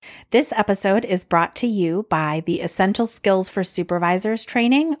This episode is brought to you by the Essential Skills for Supervisors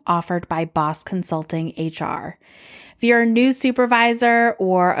training offered by Boss Consulting HR. If you're a new supervisor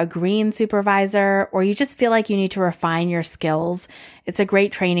or a green supervisor, or you just feel like you need to refine your skills, it's a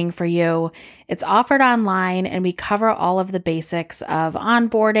great training for you. It's offered online, and we cover all of the basics of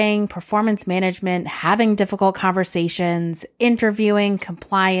onboarding, performance management, having difficult conversations, interviewing,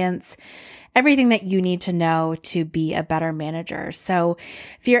 compliance, everything that you need to know to be a better manager. So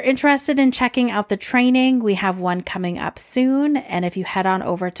if you're interested in checking out the training, we have one coming up soon. And if you head on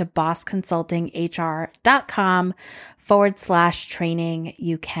over to bossconsultinghr.com/training,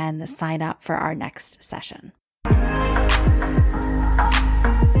 you can sign up for our next session.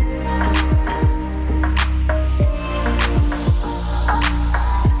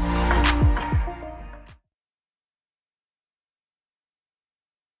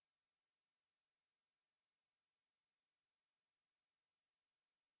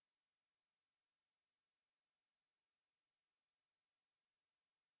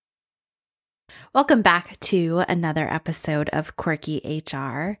 Welcome back to another episode of Quirky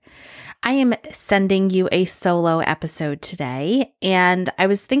HR. I am sending you a solo episode today, and I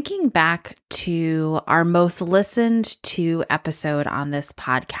was thinking back to our most listened to episode on this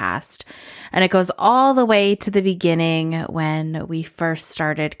podcast, and it goes all the way to the beginning when we first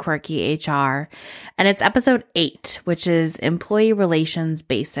started Quirky HR, and it's episode 8, which is Employee Relations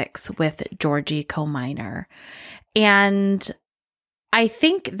Basics with Georgie Cominer. And I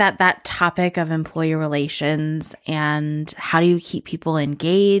think that topic of employee relations and how do you keep people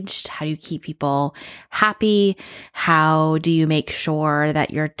engaged? How do you keep people happy? How do you make sure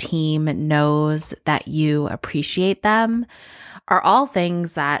that your team knows that you appreciate them are all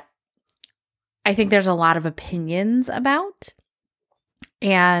things that I think there's a lot of opinions about.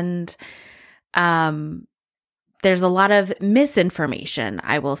 And there's a lot of misinformation,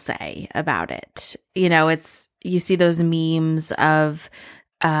 I will say, about it. You see those memes of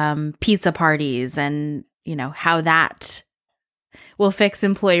pizza parties and, how that will fix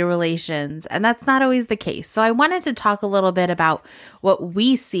employee relations. And that's not always the case. So I wanted to talk a little bit about what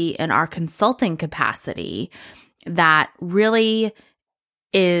we see in our consulting capacity that really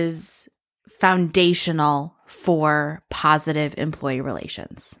is foundational for positive employee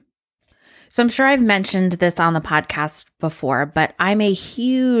relations. So I'm sure I've mentioned this on the podcast before, but I'm a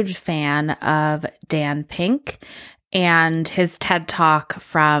huge fan of Dan Pink and his TED Talk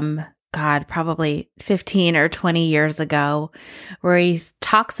from, probably 15 or 20 years ago, where he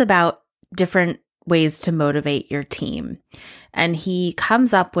talks about different ways to motivate your team. And he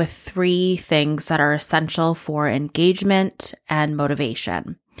comes up with 3 things that are essential for engagement and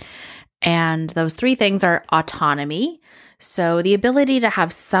motivation. And those 3 things are autonomy. So the ability to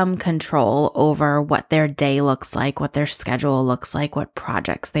have some control over what their day looks like, what their schedule looks like, what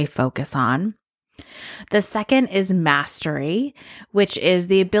projects they focus on. The second is mastery, which is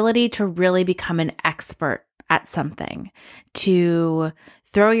the ability to really become an expert at something, to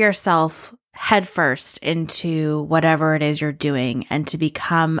throw yourself headfirst into whatever it is you're doing and to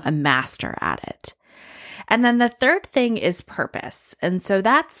become a master at it. And then the third thing is purpose. And so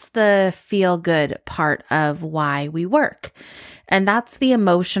that's the feel-good part of why we work. And that's the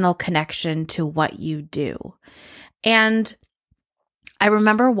emotional connection to what you do. And I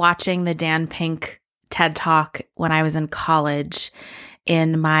remember watching the Dan Pink TED Talk when I was in college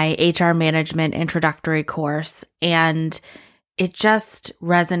in my HR management introductory course. And it just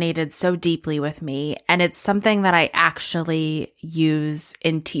resonated so deeply with me. And it's something that I actually use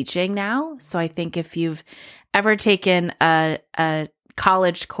in teaching now. So I think if you've ever taken a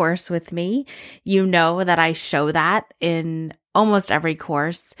college course with me, you know that I show that in almost every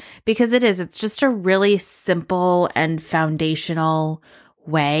course because it's just a really simple and foundational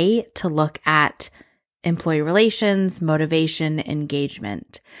way to look at employee relations, motivation,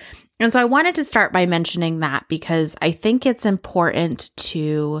 engagement. And so I wanted to start by mentioning that because I think it's important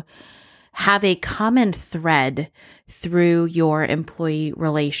to have a common thread through your employee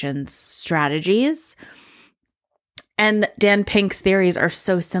relations strategies. And Dan Pink's theories are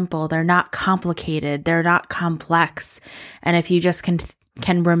so simple. They're not complicated. They're not complex. And if you just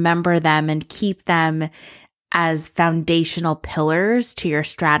can remember them and keep them as foundational pillars to your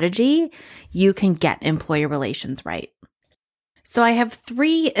strategy, you can get employee relations right. So I have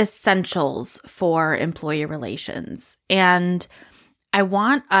 3 essentials for employee relations, and I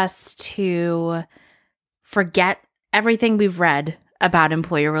want us to forget everything we've read about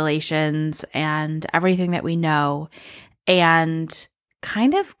employee relations and everything that we know and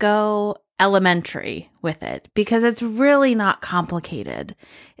kind of go elementary with it because it's really not complicated.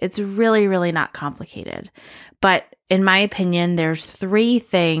 It's really, really not complicated. But in my opinion, there's 3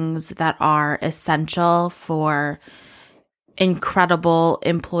 things that are essential for incredible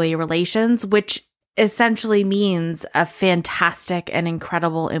employee relations, which essentially means a fantastic and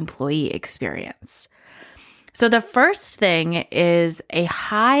incredible employee experience. So the first thing is a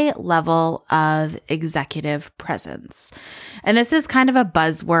high level of executive presence. And this is kind of a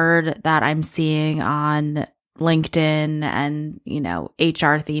buzzword that I'm seeing on LinkedIn and,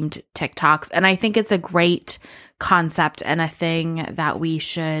 HR themed TikToks. And I think it's a great concept and a thing that we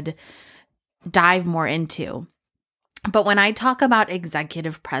should dive more into. But when I talk about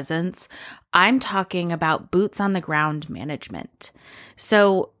executive presence, I'm talking about boots on the ground management.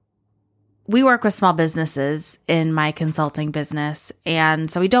 So we work with small businesses in my consulting business, and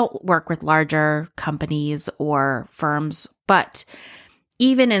so we don't work with larger companies or firms, but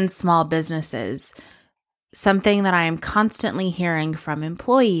even in small businesses, something that I am constantly hearing from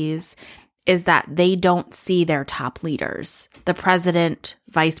employees is that they don't see their top leaders, the president,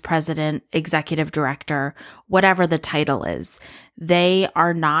 vice president, executive director, whatever the title is. They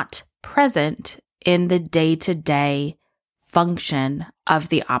are not present in the day-to-day function of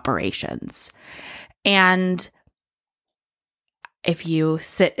the operations. And if you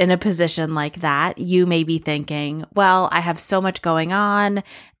sit in a position like that, you may be thinking, well, I have so much going on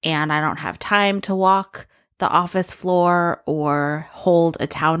and I don't have time to walk the office floor or hold a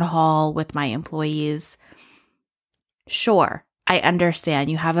town hall with my employees. Sure, I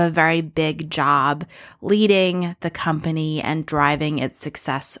understand you have a very big job leading the company and driving its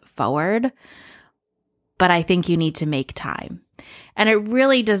success forward, but I think you need to make time. And it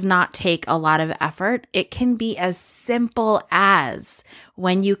really does not take a lot of effort. It can be as simple as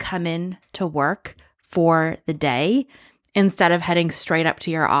when you come in to work for the day, instead of heading straight up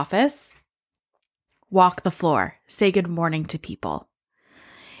to your office, walk the floor, say good morning to people.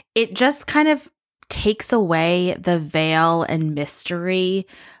 It just kind of takes away the veil and mystery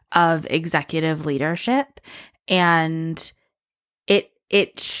of executive leadership, and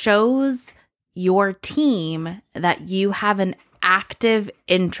it shows your team that you have an active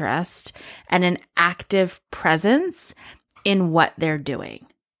interest and an active presence in what they're doing.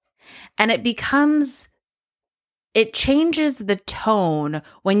 And it changes the tone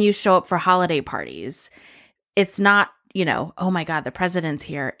when you show up for holiday parties. It's not, oh my God, the president's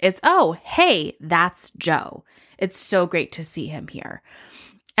here. It's, oh, hey, that's Joe. It's so great to see him here.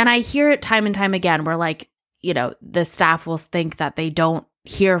 And I hear it time and time again where the staff will think that they don't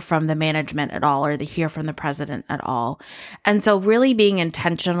hear from the management at all or they hear from the president at all. And so really being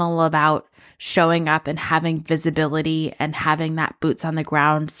intentional about showing up and having visibility and having that boots on the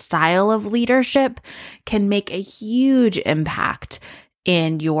ground style of leadership can make a huge impact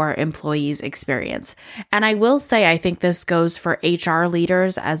in your employees' experience. And I will say, I think this goes for HR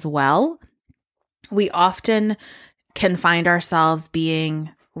leaders as well. We often can find ourselves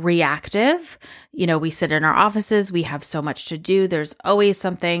being reactive. We sit in our offices, we have so much to do. There's always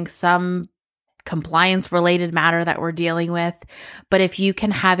some compliance related matter that we're dealing with. But if you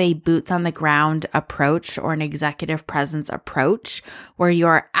can have a boots on the ground approach or an executive presence approach where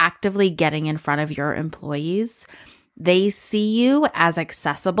you're actively getting in front of your employees, they see you as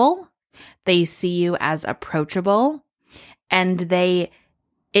accessible, they see you as approachable, and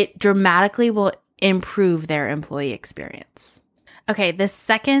it dramatically will improve their employee experience. Okay, the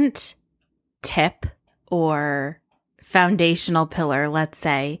second tip or foundational pillar, let's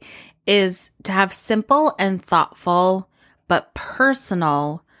say, is to have simple and thoughtful but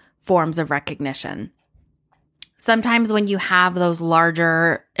personal forms of recognition. Sometimes when you have those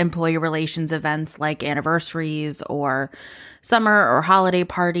larger employee relations events like anniversaries or summer or holiday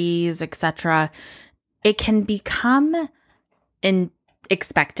parties, etc., it can become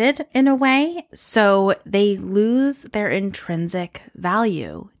expected in a way, so they lose their intrinsic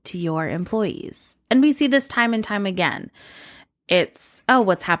value to your employees. And we see this time and time again. It's, oh,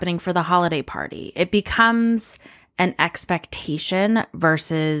 what's happening for the holiday party? It becomes an expectation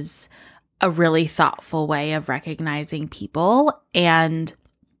versus a really thoughtful way of recognizing people. And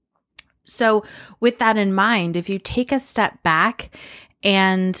so with that in mind, if you take a step back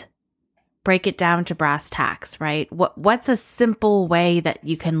and break it down to brass tacks, right? What's a simple way that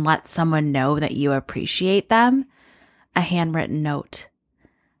you can let someone know that you appreciate them? A handwritten note.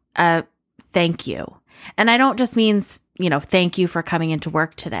 Thank you. And I don't just mean, thank you for coming into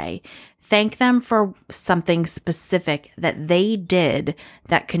work today. Thank them for something specific that they did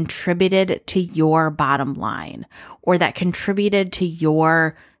that contributed to your bottom line or that contributed to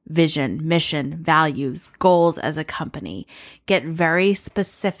your vision, mission, values, goals as a company. Get very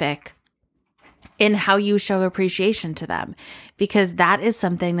specific in how you show appreciation to them, because that is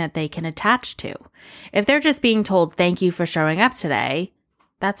something that they can attach to. If they're just being told, thank you for showing up today,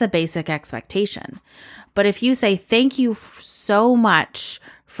 that's a basic expectation. But if you say, thank you so much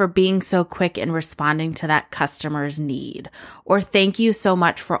for being so quick in responding to that customer's need, or thank you so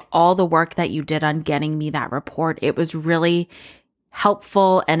much for all the work that you did on getting me that report. It was really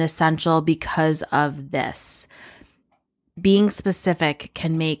helpful and essential because of this. Being specific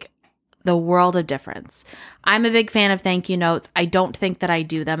can make the world of difference. I'm a big fan of thank you notes. I don't think that I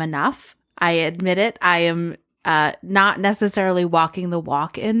do them enough. I admit it. I am not necessarily walking the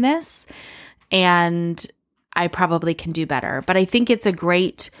walk in this, and I probably can do better. But I think it's a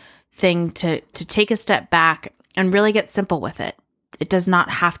great thing to take a step back and really get simple with it. It does not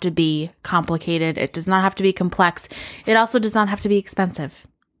have to be complicated. It does not have to be complex. It also does not have to be expensive.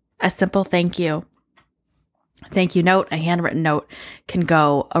 A simple thank you note, a handwritten note, can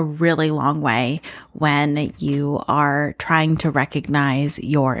go a really long way when you are trying to recognize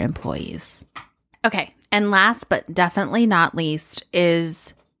your employees. Okay, and last but definitely not least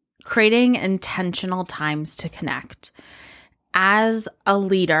is creating intentional times to connect. As a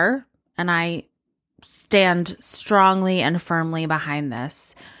leader, and I stand strongly and firmly behind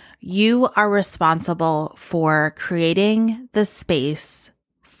this, you are responsible for creating the space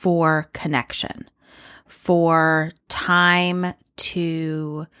for connection, for time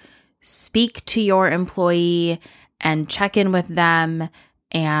to speak to your employee and check in with them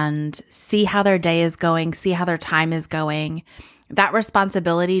and see how their day is going, see how their time is going. That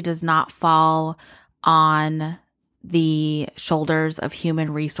responsibility does not fall on the shoulders of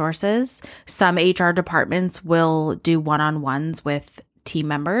human resources. Some HR departments will do one-on-ones with team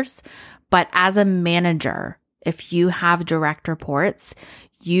members, but as a manager, if you have direct reports,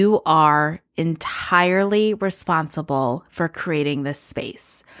 you are entirely responsible for creating this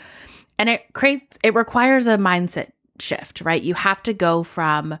space. And it requires a mindset shift, right? You have to go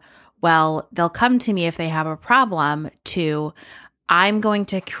from, well, they'll come to me if they have a problem, to I'm going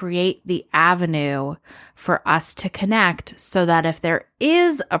to create the avenue for us to connect so that if there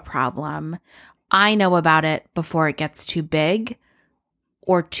is a problem, I know about it before it gets too big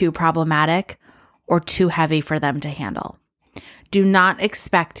or too problematic or too heavy for them to handle. Do not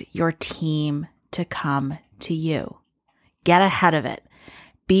expect your team to come to you. Get ahead of it.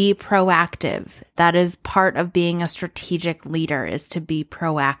 Be proactive. That is part of being a strategic leader, is to be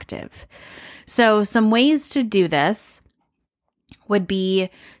proactive. So some ways to do this would be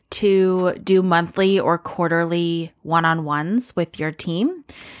to do monthly or quarterly one-on-ones with your team.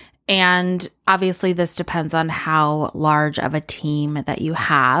 And obviously this depends on how large of a team that you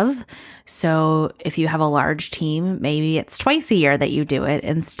have. So if you have a large team, maybe it's twice a year that you do it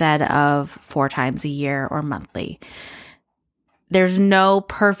instead of 4 times a year or monthly. There's no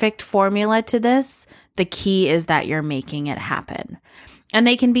perfect formula to this. The key is that you're making it happen. And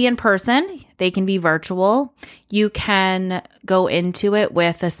they can be in person, they can be virtual. You can go into it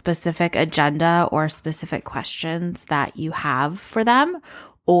with a specific agenda or specific questions that you have for them,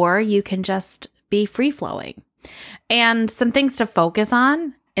 or you can just be free-flowing. And some things to focus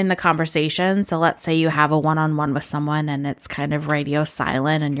on in the conversation. So let's say you have a one-on-one with someone and it's kind of radio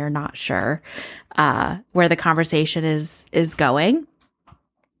silent and you're not sure where the conversation is going.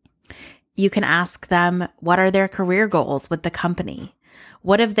 You can ask them, what are their career goals with the company?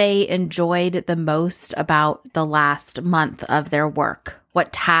 What have they enjoyed the most about the last month of their work?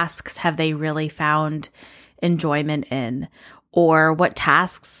 What tasks have they really found enjoyment in? Or what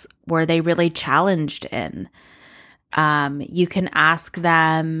tasks were they really challenged in? You can ask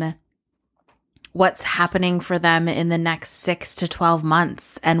them what's happening for them in the next 6 to 12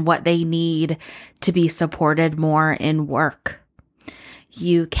 months and what they need to be supported more in work.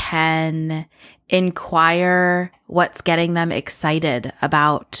 You can inquire what's getting them excited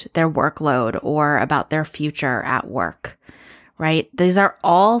about their workload or about their future at work, right? These are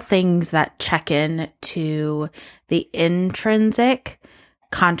all things that check in to the intrinsic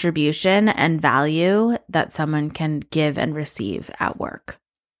contribution and value that someone can give and receive at work.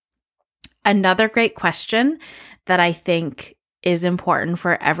 Another great question that I think is important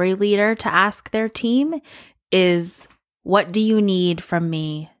for every leader to ask their team is, what do you need from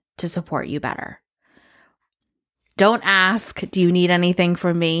me to support you better? Don't ask, do you need anything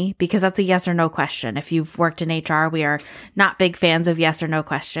from me? Because that's a yes or no question. If you've worked in HR, we are not big fans of yes or no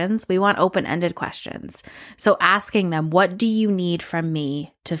questions. We want open-ended questions. So asking them, what do you need from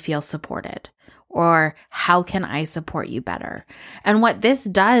me to feel supported? Or how can I support you better? And what this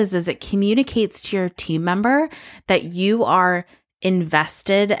does is it communicates to your team member that you are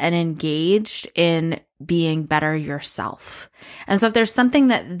invested and engaged in being better yourself. And so if there's something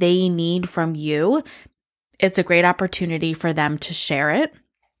that they need from you, it's a great opportunity for them to share it.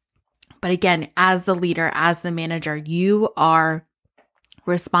 But again, as the leader, as the manager, you are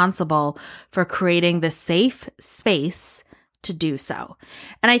responsible for creating the safe space to do so.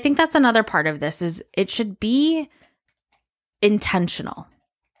 And I think that's another part of this is it should be intentional.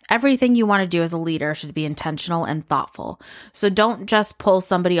 Everything you want to do as a leader should be intentional and thoughtful. So don't just pull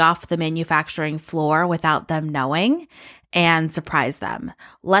somebody off the manufacturing floor without them knowing and surprise them.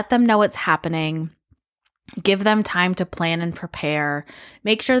 Let them know what's happening. Give them time to plan and prepare.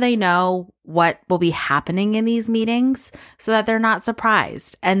 Make sure they know what will be happening in these meetings so that they're not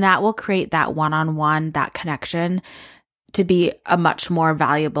surprised. And that will create that one-on-one, that connection to be a much more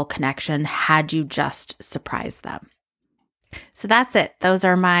valuable connection had you just surprised them. So that's it. Those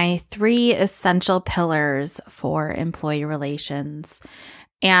are my 3 essential pillars for employee relations.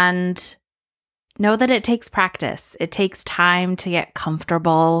 And know that it takes practice. It takes time to get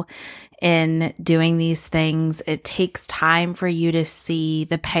comfortable in doing these things. It takes time for you to see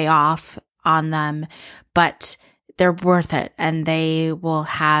the payoff on them, but they're worth it and they will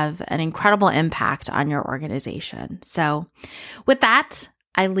have an incredible impact on your organization. So with that,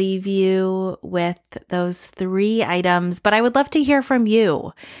 I leave you with those 3 items, but I would love to hear from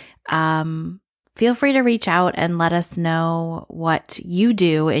you. Feel free to reach out and let us know what you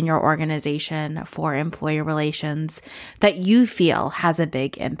do in your organization for employee relations that you feel has a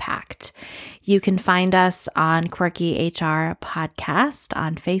big impact. You can find us on Quirky HR Podcast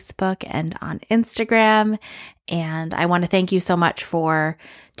on Facebook and on Instagram. And I want to thank you so much for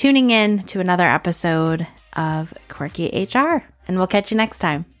tuning in to another episode of Quirky HR. And we'll catch you next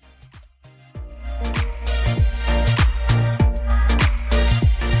time.